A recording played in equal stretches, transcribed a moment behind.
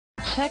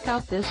Check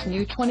out this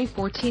new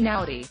 2014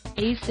 Audi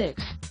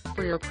A6.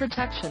 For your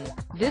protection,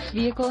 this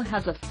vehicle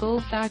has a full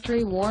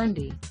factory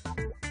warranty.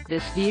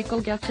 This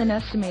vehicle gets an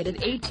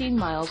estimated 18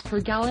 miles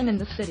per gallon in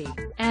the city,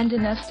 and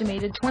an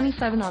estimated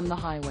 27 on the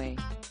highway.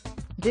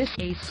 This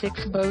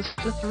A6 boasts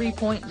a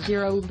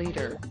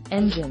 3.0-liter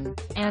engine,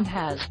 and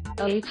has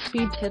a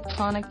 8-speed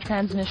Tiptronic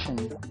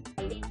transmission.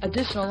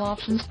 Additional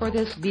options for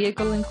this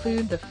vehicle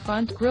include the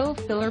front grille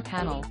filler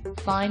panel,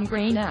 fine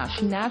grain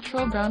ash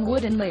natural brown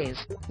wood inlays,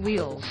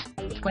 wheels,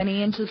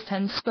 20 inches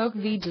 10-spoke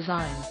V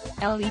design,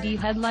 LED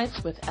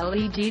headlights with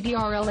LED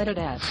DRL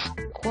S,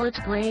 quartz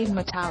grade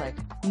metallic,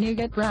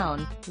 nougat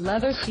brown,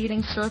 leather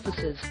seating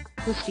surfaces,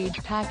 prestige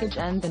package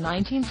and the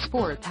 19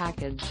 Sport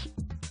package.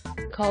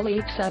 Call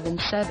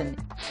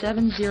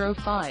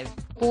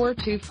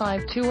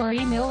 877-705-4252 or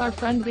email our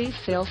friendly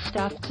sales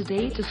staff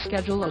today to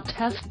schedule a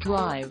test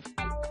drive.